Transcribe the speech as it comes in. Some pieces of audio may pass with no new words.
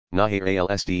Nahe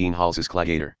alsdeen halses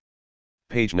klagater.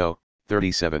 Page no,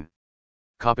 37.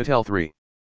 Kapitel 3.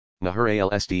 Nahur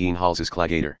alsdeen halses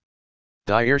klagater.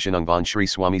 Die Erscheinung von Sri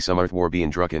Swami Samarth war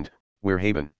beeindruckend, wir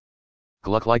haben.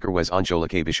 Glucklicherweise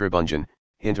Anschulike beschriebungen,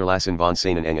 hinterlassen von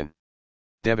seinen engen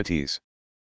Devotees.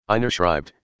 Einer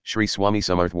schreibt, Sri Swami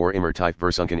Samarth war immer tief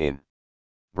versunken in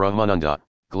Brahmananda,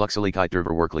 Glückseligkeit der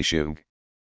Verwirklichung.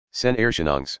 Sen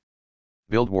Erscheinungs.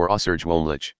 Bild war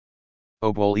außergewöhnlich.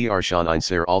 Obwohl schon ein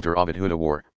sehr alter Abendhuda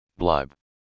war, bleib.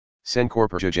 Sen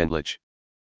körperjugendlich.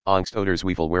 Angst oder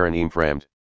Zweifel waren ihm fremd.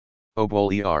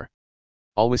 Obwohl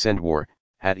allwissend war,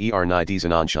 hat nie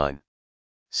diesen Anschein.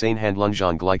 Sein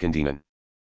Handlungen gleichen denen.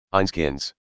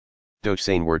 Einskins. Doch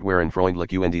sein Wort waren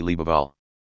freundlich und liebevoll.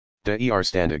 De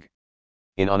standig.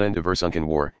 In einen versunken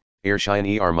war, erschien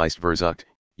meist versucht,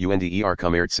 und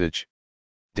kümmert sich.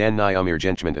 Dan nie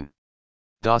Gentschmenden.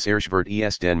 Das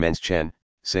wird den Menschen,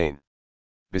 sein.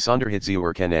 Besonderheit zu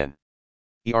erkennen.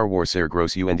 War sehr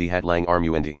groß und hat lang Arm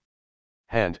und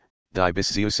Hand, die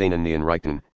bis zu seinen Nien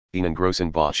reichten, einen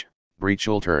großen Bauch, breite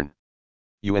Schultern.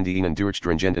 Und einen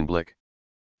durchstringenten Blick.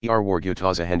 War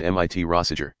gutase Hand mit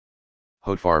Rossiger.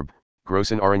 Hautfarbe,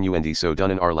 großen Ohren und so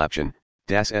dunnen Arläppchen,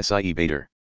 das sie bader.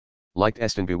 Leicht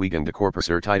esten Bewegung de Körpers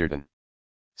Titerten.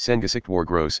 Sein Gesicht war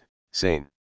groß, sein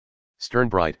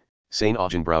Sternbreit, sein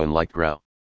Augenbrauen leicht grau.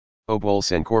 Obwohl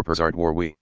sein Körpersart war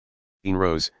wie in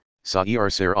Rose, sa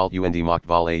sehr alt und macht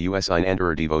weil ein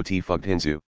anderer Devotee fugt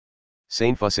hinzu.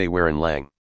 Sein Fusse waren lang.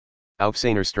 Auf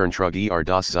seiner Stern trug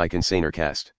das Zeichen seiner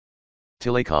Kast.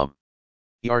 Telekom.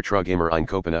 Trug immer ein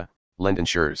Kopene,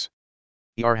 Lendenschurs.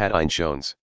 Hat ein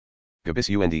Schones. Gebiss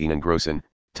und einen großen,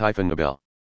 tiefen Nobel.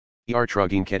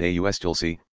 Trug ihn Kette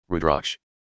Tulsi, Rudraksh.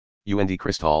 Und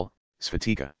Kristall,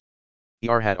 Sphatika.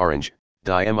 Hat Orange,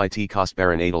 die mit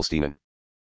Kostbaren Edelsteinen.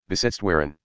 Besitzt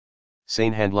waren.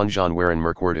 Sein Handlungen waren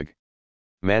merkwürdig.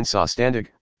 Man sah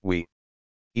ständig, wie.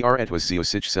 Etwas zu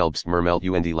sich selbst murmelt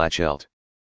und lächelt.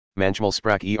 Manchmal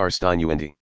sprach Stein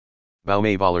und.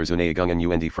 Baume Vallerzunegungen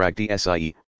und fragte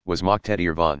sie, was macht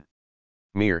ihr von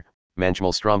mir,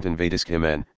 manchmal stromten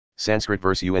Vediskemen, Sanskrit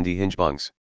Vers und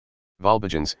Hingebungs.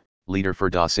 Valbegens, Lieder für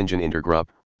das Singen in der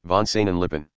Gruppe, von seinen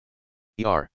Lippen.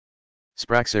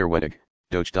 Sprach sehr wenig,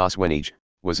 doch das wenig,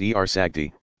 was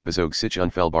sagte, bezog sich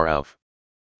unfehlbar auf.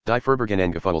 Die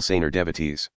Verbergen Gefuddel seiner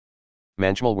Devotees.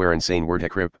 Manchmal waren sein Wort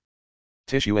Kripp.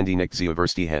 Tisch und nicht zu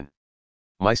verstehen.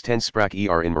 Meistens sprach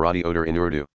in Marathi oder in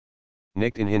Urdu.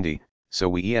 Nicht in Hindi,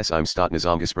 so wie im Staat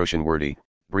Nizam gesprochen wurde,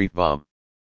 brief vom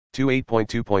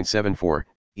 28.2.74,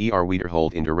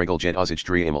 wiederholt in der Regel jet ausich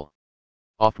dreimal.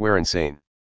 Oft waren sein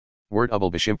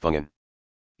Wortübel Beschimpfungen.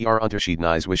 Unterschied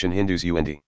nie zwischen Hindus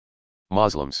und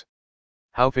Muslims.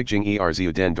 Haufiging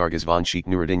zu den Dargas von Sheikh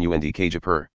Nuruddin und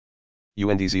Kajapur.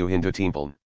 Und zu Hindu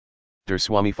Tempeln. Der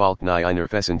Swami folgt nie einer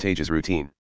festen Tagesroutine.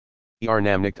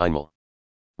 Nam nicht einmal.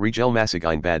 Regelmäßig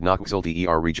ein Bad Nachzulte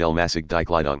regelmäßig die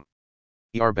Kleidung.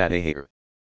 Bad Aher.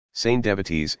 Sein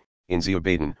Devotees, in zu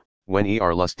baden, wenn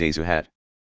Lust dazu hat.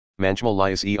 Manchmal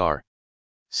lias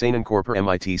Seinen Körper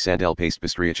mit Sandel paste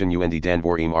bestrichen und dan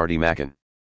vor ihm machen.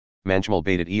 Manchmal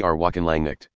badet wochenlang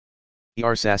nicht.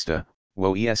 Sasta,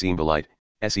 wo ihm beleit,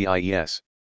 seis.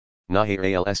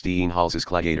 Nahe alsdeen halses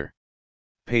klagater.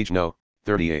 Page no,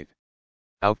 38.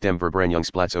 Auf dem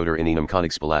Verbrennungsplatz oder in einem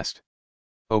Königspalast.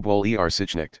 Obwohl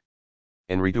sich nicht.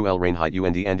 En rituell Reinheit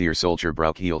und der Soldier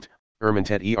Brauch hielt,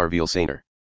 Ermentet viel seiner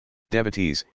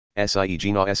Devotees, sie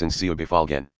gena essens zu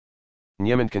befolgen.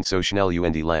 Niemand kann so schnell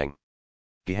und lang.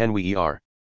 Gehen wie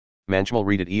Manchmal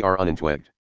redet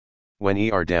unentwegt.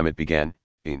 When damit began,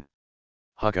 in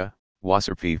Hucka,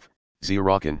 Wasserpfiff, zu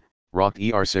rocken, rockt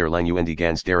sehr lang und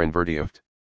ganz deren Verdiuft.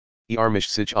 Mischt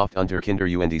sich oft unter Kinder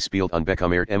und spielt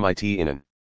unbekommert mit innen.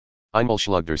 Einmal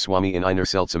schlug der Swami in einer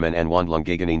seltsamen Anwandlung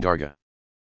gegen ihn Darga.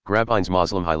 Grab eins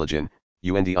Moslem Heiligen,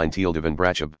 und ein Teil von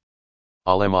Brachab.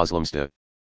 Alle Moslems de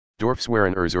Dorfs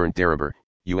waren und darüber,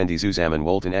 und zusammen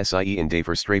wollten sie in der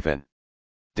Verstrafen.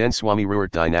 Den Swami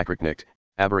ruert die Nachricht nicht,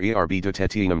 aber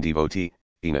betet einem Devotee,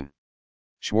 ihnen.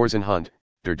 Schwarzen Hund,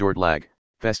 der dort lag,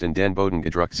 fest in den Boden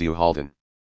gedruckt zu halten.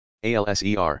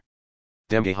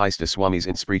 Dem Geheiste Swamis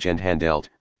entsprechend handelt,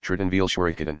 tritten viel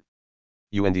Schwierigkeiten.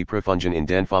 Und Profungen in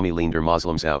den Familien der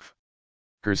Moslems auf.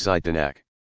 Seit danach.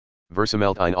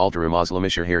 Versamelt ein alterer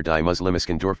Moslemischer Herr die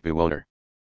muslimischen Dorfbewohner.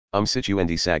 Sich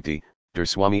und sagte, der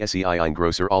Swami sei ein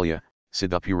großer Alya,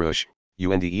 Siddhapurush,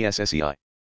 und sei.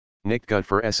 Nicht gut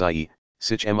für sie,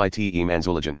 sich mit ihm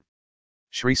anzulegen.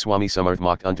 Sri Swami Samarth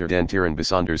macht unter den Tieren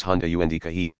besonders Hunde und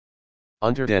Kahi.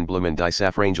 Unter den Blumen die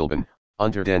Safrangelben,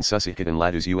 unter den Sussiketen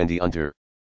Ladus und unter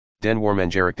den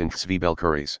Warmangerikten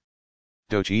Zwiebelcurries.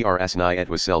 Doch nie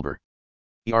etwas selber.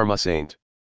 Muss ain't.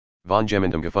 Von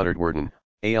Gemendum gefuttert worden,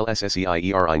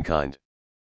 alsseier ein Kind.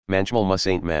 Manchmal muss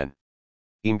ain't man.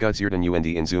 Ihm gutzierten und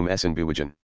in zum Essen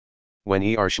bewagen.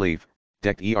 Wenn schlief,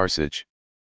 deckt sich.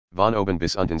 Von oben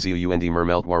bis unten sie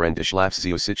mermelt waren de schlaf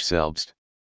sich selbst.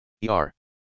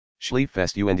 Schlief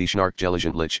fest schnarcht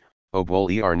gelegentlich,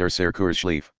 obwohl nur sehr kurz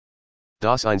schlief.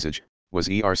 Das Einzige, was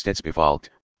stets befolgt,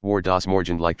 war das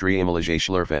Morgendlich dreimalige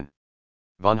Schlürfen.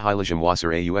 Von heiligem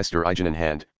Wasser aus der eigenen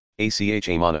Hand,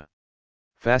 mana.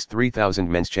 Fast 3000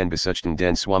 Menschen besuchten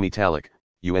den Swami Taluk,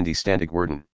 standig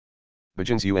worden.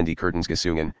 Bajans Curtains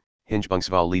gesungen,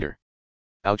 Hingebungsval Lieder.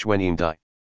 Auch wenn ihm die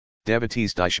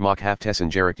Devotees die Schmackhaftessen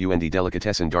gerecht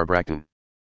Delikatessen darbrachten.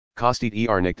 Kostet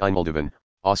nicht einmalduven,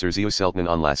 außer sie seltenen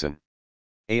anlassen.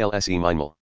 Als ihm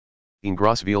einmal. In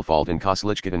gross Vielfalt in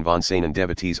Kostlichkeiten von seinen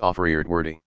Devotees offeriert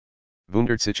wurde.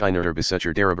 Wundert sich einer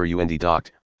Besucher darüber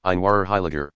docht, ein wahrer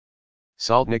Heiliger.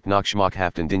 Salt nicht nach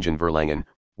schmackhaften Dingen verlangen,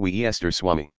 wie der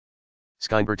Swami.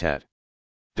 Scheinbertat.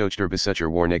 Doch der Besucher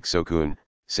war nicht so kuhn,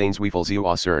 seien Zweifel zu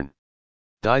äußern.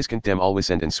 Dies könnt dem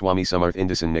allwissenden Swami Samarth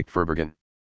Indisen nicht verbergen.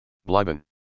 Bleiben.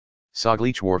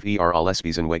 Sogleich warf alles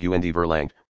weg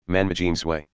verlangt, man mit ihm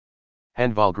zwei.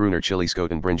 Han val gruner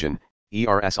Chiliskoten bringen,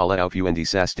 alle auf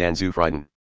sas dan zufrieden.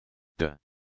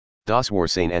 Das war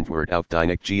sein Antwort auf die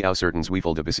nicht ausserten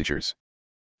Zweifel de Besichers.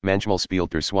 Manchmal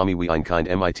spielt der Swami wie ein Kind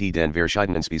mit den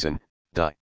verschiedenen Speisen,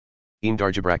 die ihm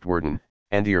dargebracht wurden,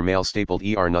 and Mail stapelt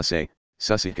Nusse,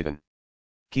 Sussigkeiten.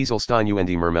 Kieselstein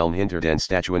mermeln hinter den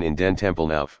Statuen in den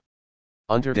Tempeln auf.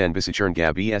 Unter den Besichern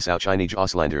gab es auch einige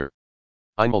Ausländer.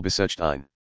 Einmal besucht ein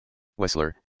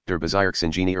Wessler, der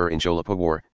Bezirksingenieur in Jolipa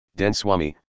war, den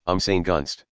Swami, seine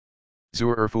Gunst.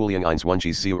 Zur Erfüllung eines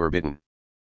Wunsches zu erbitten.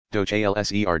 Doch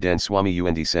den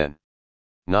Swami sen.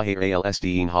 Nahe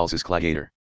den Halses Klagater.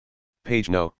 Page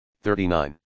no,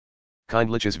 39.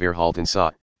 Kindliches Verhalten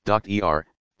sa, docht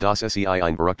das sei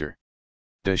ein Beruchter.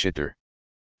 De Schitter.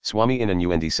 Swami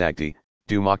innen sagte,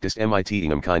 du mochtest mit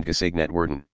kind gesegnet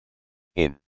werden.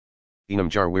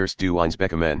 Jar wirst du eins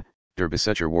bekommen, der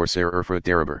Besucher war sehr erfreut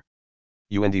darüber.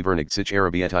 Vernigt sich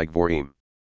Arabietig vor ihm.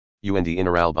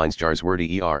 Innerhalb eins Jahres wurde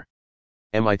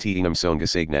mit Sohn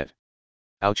gesegnet.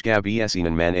 Auch gab es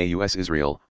man aus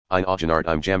Israel, ein Agenart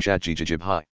im Jamshadji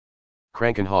High.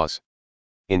 Krankenhaus.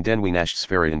 In den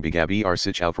Weihnachtsferien begab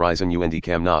sich aufreisen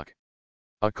kam nach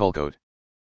Akkalakota.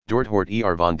 Dort hort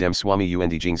von dem Swami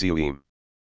ging zu ihm.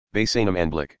 Bei seinem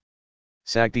Anblick.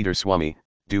 Sagte der Swami,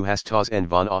 du hast tas en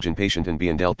von Agen Patienten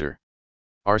beandelter.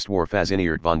 Arst war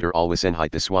fasziniert von der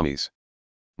Allwissenheit des Swamis.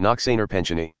 Nach seiner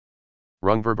Pensione.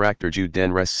 Rung verbrachter Jude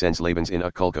den Rest seines Lebens in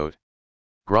Akkalakota.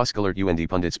 Großgelert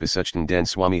Pundits besuchten den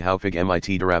Swami haufig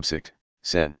mit der Absicht,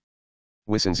 sen.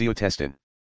 Wissen zu testen.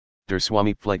 Der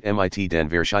Swami pflegt mit den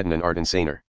verschiedenen Arten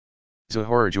seiner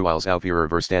Zuhörer Juals auf ihrer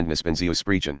Verstandnis zu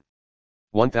sprechen.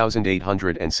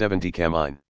 1870 kam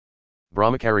ein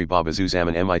Brahmachari Baba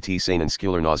zusammen mit seinen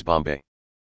Schülern aus Bombay.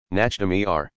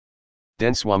 Nachdem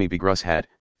den Swami begrüßt hat,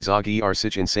 zog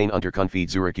sich in seine Unterkunft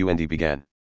Zurich begann.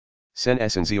 Sen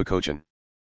Essen zu kochen.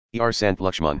 Sant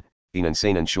Luxman, ihnen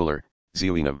seinen Schüler,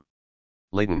 zu ihnen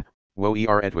Leiden, wo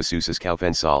etwas Süßes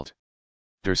kaufen sollt.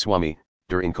 Der Swami,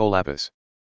 der in Kolapas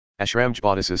Ashram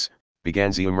Jbodhisis,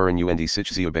 begann zu umrühren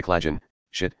sich zu beklagen,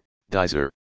 shit, dieser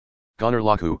Goner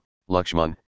Laku,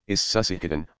 Luxman, ist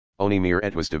Sussigkeiten, ohne mir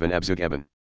etwas davon abzugeben.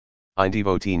 Ein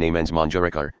Devotee namens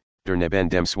Manjurekar, der neben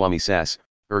dem Swami saß,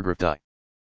 ergriff die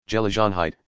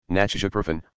Gelegenheit,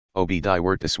 nachzuprüfen, ob die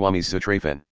Wort des Swamis zu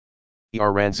treffen.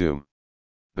 Ran zum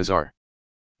Bazaar.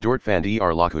 Dort fand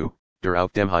Laku, der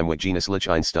auf dem Heimweg Genus Lich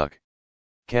ein Stück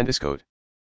Candiskot.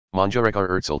 Manjurekar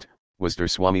erzählt, was der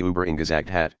Swami über ihn gesagt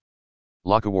hat.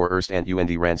 Laku war erst und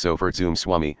ran sofort zum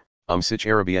Swami, sich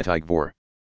Arabietig vor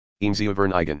ihm zu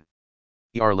vernigen.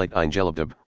 Legt ein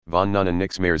Gelobdub, von nun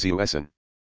nix mehr zu essen.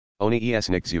 Ohne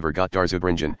nix übergot dar zu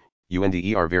bringen,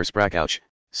 versprach auch,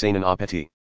 seinen Appetit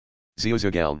zu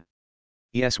zugeln.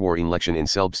 War in Lection in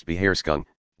Selbstbeherrschung,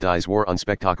 dies war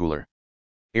unspektakular.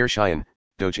 Schein,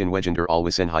 doch in Wegender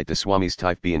Allwissenheit des Swamis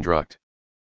tief beeindruckt.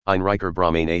 Ein reicher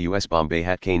Brahmin aus Bombay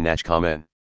hat kein Nachkommen.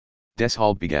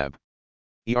 Deshalb begab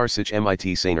sich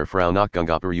mit seiner Frau nach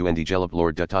Gangapur Gelab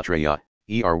Lord Dattatreya,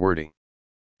 worthy.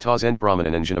 Tas end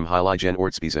Brahmanen in Janam Heiligen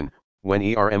Ortspiesen, wenn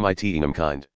mit einem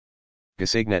Kind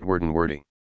gesegnet werden worthy.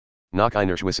 Nach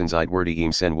einer Schwissenzeit worthy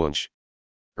ihm sen Wunsch.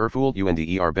 Erfüllt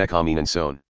bekam ihnen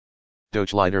Sohn.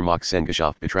 Doch leider mach sen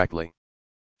Geschäft betrachtlich.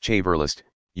 Verlust,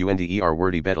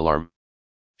 worthy Betalarm.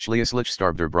 Schließlich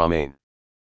starb der Brahmin.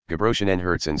 Gebrochen en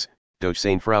Herzens, doch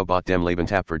seine Frau bot dem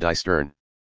Lebentapfer die Stern.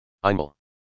 Einmal.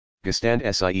 Gestand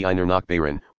sie einer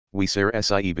Nachbarin, wie sehr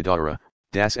sie bedauere,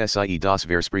 das sie das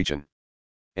Versprechen.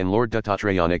 En Lord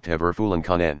Dattatreya nicht erfüllen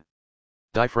können.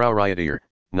 Die Frau Riotier,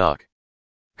 Knock.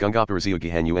 Gungapur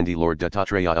Ziugihen und Lord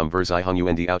Dattatreya Verzai Hung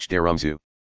und Auch der Umzu.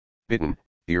 Bitten,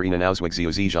 Irina Ausweg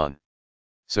Zijan.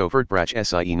 Sofort Brach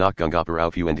Sie nach Gungapur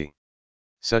auf und.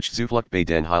 Such Zuflucht bei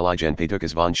den Heiligen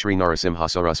Patukas von Sri Narasimha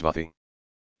Sarasvati.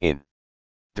 In.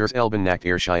 Ders Elben Nacht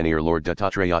Erscheinir Lord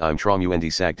Dattatreya Traum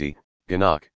und Sagti,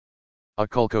 Ganak.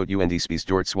 Akkalakota und Spies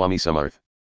dort Swami Samarth.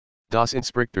 Das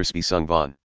Insprichter Spisung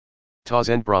von. Tas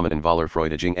Brahman Valer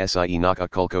Freudaging Sie nach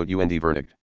Akkalakota und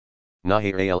Vernigt.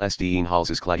 Nahe alsdeen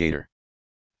Halses Klagater.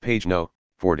 Page no,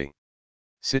 40.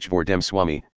 Sich vor dem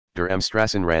Swami, der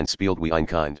Strassen Rand spielt wie ein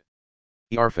Kind.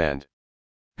 Erfand.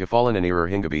 Gefallen in ihrer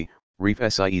Hingabe, rief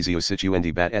Sie zio sich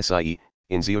und bat Sie,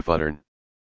 in zio futtern.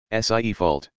 Sie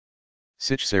fault.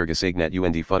 Sich sehr gesegnet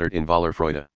und futtert in Valer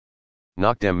Freude.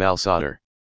 Nach dem Mal Sader.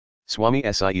 Swami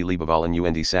Sie Liebevallen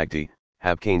und Sagti,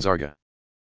 hab kein Zarga.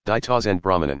 Die Tas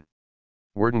Brahmanen.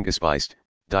 Werden gespeist,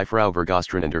 die Frau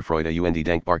Vergostren der Freude und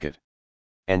Dankbarkeit.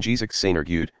 Angesichts seiner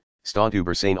Gut, stand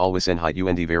über sein Allwissenheit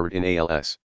und Verrat in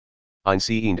als.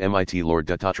 Einziehend mit Lord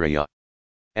Dattatreya.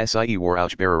 Sie war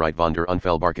auch bereit von der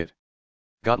Unfehlbarkeit.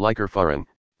 Gottlicher Führung,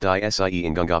 die Sie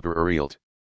in Gungapur erhielt.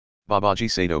 Babaji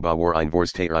Sado ba war ein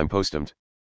Vorsteher im Postamt.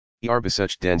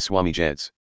 Besucht den Swami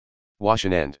Jeds.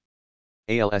 Waschenend.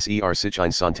 Sich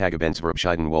ein Sonntagabends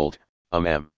verabschieden wollt,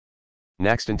 M.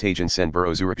 Nächsten Tagen sen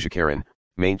Buro Zurückkehren,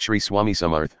 meint Shri Swami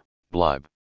Samarth, bleib.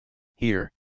 Hier.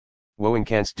 Wohin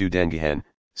kannst du den gehen,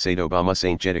 Sado ba muss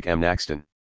Saint Jedek am nächsten.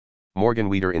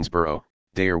 Morgen wieder ins Büro,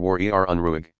 der war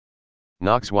unruhig.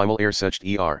 Nach zweimal sucht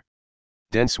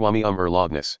Den Swami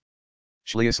Erlaubnis.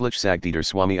 Schließlich sagte der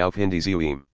Swami auf Hindi zu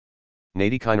ihm.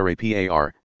 Nadi keinere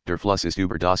par, der Fluss ist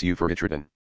über das Ufer getreten.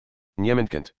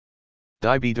 Niemandkent.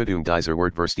 Die Bedeutung dieser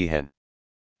Wortverstehen.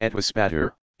 Etwas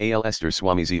später, als der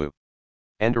Swami zu.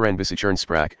 Anderen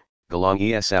Besichernsprach,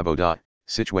 gelang Sabo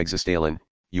sich wegzustehlen,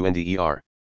 und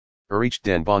erreicht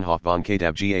den Bahnhof von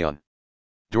Katabjian.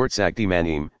 Dort sagte man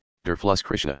ihm, der Fluss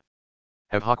Krishna.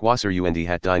 Have Hochwasser und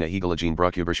hat deine Hegelagene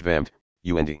Bruch überschwemmt,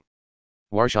 und.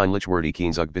 Wahrscheinlich werde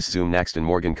Kienzug bis zum nächsten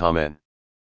Morgen kommen.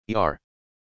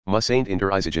 Muss ain't in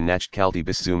der Eisigen Nacht kalte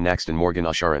bis zum nächsten Morgen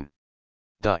assuren.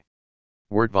 Die.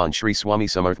 Wort von Shri Swami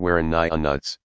Samarth waren nahe unnutz.